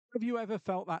Have you ever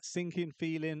felt that sinking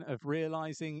feeling of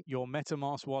realizing your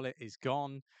MetaMask wallet is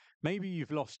gone? Maybe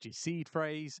you've lost your seed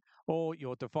phrase or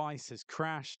your device has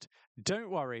crashed.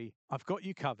 Don't worry, I've got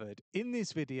you covered. In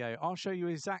this video, I'll show you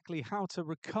exactly how to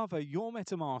recover your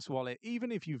MetaMask wallet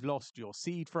even if you've lost your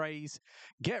seed phrase.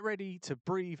 Get ready to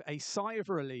breathe a sigh of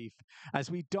relief as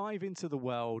we dive into the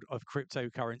world of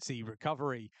cryptocurrency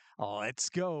recovery. Let's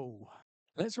go.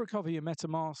 Let's recover your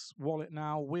MetaMask wallet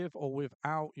now with or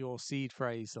without your seed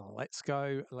phrase. Let's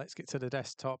go. Let's get to the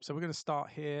desktop. So we're going to start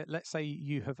here. Let's say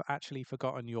you have actually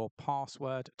forgotten your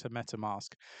password to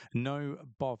MetaMask. No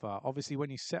bother. Obviously, when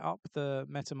you set up the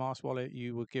MetaMask wallet,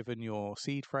 you were given your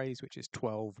seed phrase, which is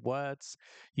 12 words.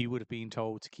 You would have been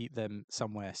told to keep them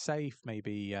somewhere safe,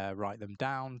 maybe write them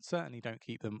down. Certainly don't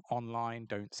keep them online.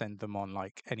 Don't send them on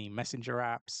like any messenger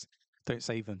apps. Don't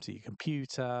save them to your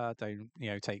computer. Don't,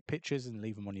 take pictures and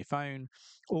leave them on your phone.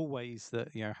 All ways that,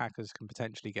 hackers can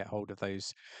potentially get hold of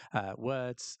those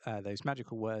words, those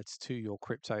magical words to your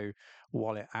crypto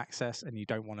wallet access, and you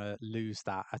don't want to lose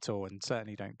that at all, and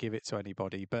certainly don't give it to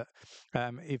anybody. But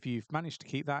if you've managed to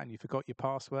keep that and you forgot your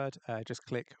password, just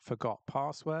click Forgot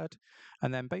Password.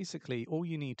 And then basically all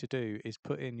you need to do is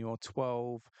put in your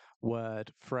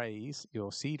 12-word phrase,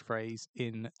 your seed phrase,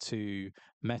 into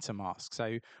MetaMask.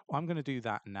 So I'm going to do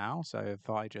that now. So if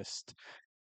I just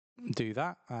do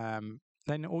that,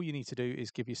 then all you need to do is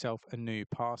give yourself a new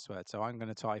password. So I'm going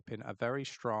to type in a very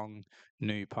strong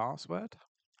new password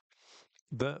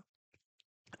that,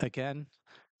 again,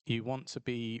 you want to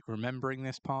be remembering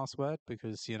this password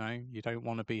because, you don't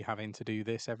want to be having to do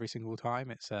this every single time.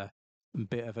 It's a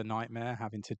bit of a nightmare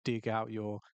having to dig out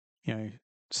your,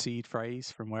 seed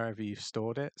phrase from wherever you've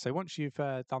stored it. So once you've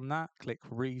done that, click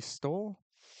Restore.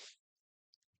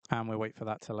 And we'll wait for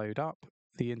that to load up.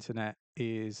 The internet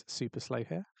is super slow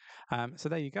here. So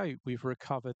there you go. We've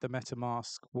recovered the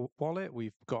MetaMask wallet.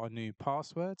 We've got a new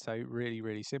password. So really,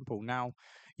 really simple. Now,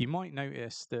 you might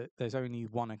notice that there's only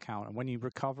one account. And when you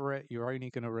recover it, you're only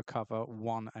going to recover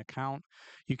one account.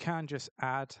 You can just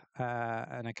add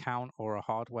an account or a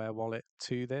hardware wallet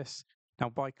to this. Now,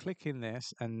 by clicking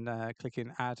this and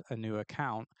clicking Add a New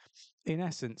Account, in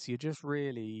essence, you're just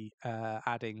really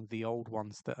adding the old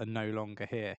ones that are no longer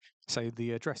here. So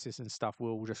the addresses and stuff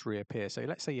will just reappear. So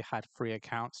let's say you had 3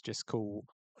 accounts, just call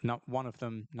one of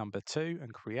them number 2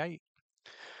 and create.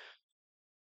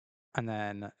 And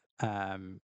then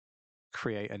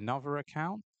create another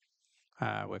account.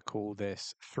 We'll call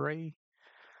this 3.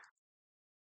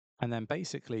 And then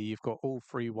basically you've got all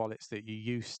 3 wallets that you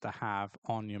used to have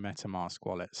on your MetaMask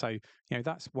wallet. So,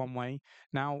 that's one way.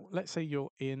 Now, let's say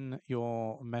you're in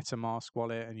your MetaMask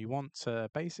wallet and you want to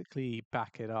basically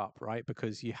back it up, right?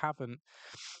 Because you haven't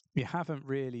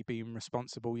really been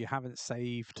responsible. You haven't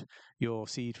saved your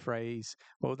seed phrase.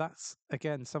 Well, that's,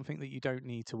 again, something that you don't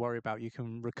need to worry about. You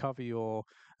can recover your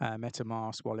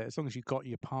MetaMask wallet as long as you've got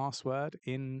your password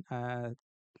in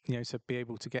to be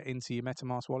able to get into your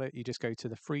MetaMask wallet. You just go to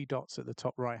the 3 dots at the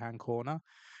top right-hand corner,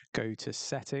 go to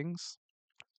Settings,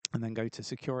 and then go to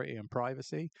Security and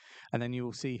Privacy. And then you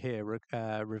will see here,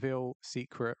 Reveal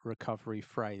Secret Recovery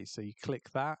Phrase. So you click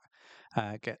that,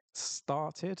 get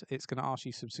started. It's going to ask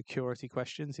you some security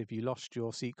questions. If you lost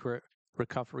your secret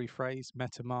recovery phrase,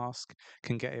 MetaMask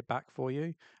can get it back for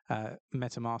you.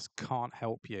 MetaMask can't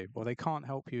help you. Well, they can't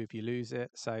help you if you lose it.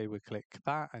 So we click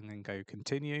that and then go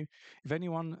continue. If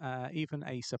anyone, even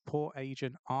a support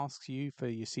agent, asks you for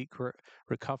your secret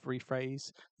recovery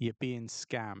phrase, you're being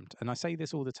scammed. And I say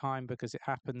this all the time because it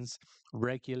happens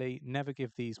regularly. Never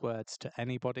give these words to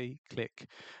anybody. Click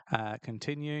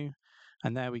continue.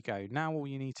 And there we go. Now all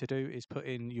you need to do is put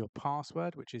in your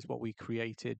password, which is what we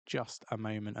created just a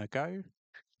moment ago.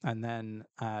 And then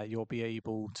you'll be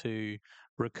able to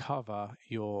recover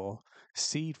your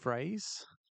seed phrase.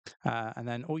 And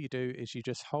then all you do is you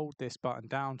just hold this button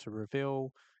down to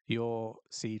reveal your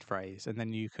seed phrase, and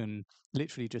then you can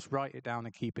literally just write it down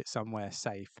and keep it somewhere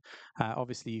safe.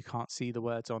 Obviously you can't see the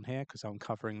words on here because I'm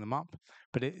covering them up,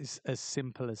 but it is as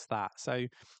simple as that. So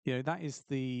that is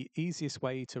the easiest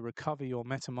way to recover your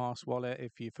MetaMask wallet.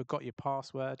 If you forgot your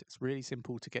password, it's really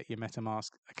simple to get your MetaMask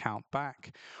account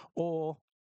back. Or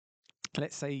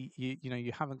let's say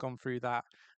you haven't gone through that,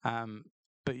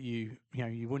 but you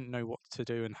wouldn't know what to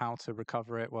do and how to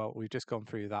recover it. Well, we've just gone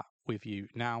through that with you.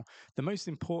 Now, the most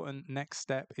important next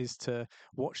step is to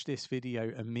watch this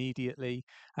video immediately.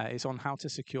 It's on how to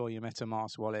secure your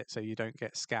MetaMask wallet so you don't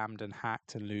get scammed and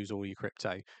hacked and lose all your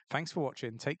crypto. Thanks for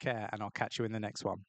watching. Take care, and I'll catch you in the next one.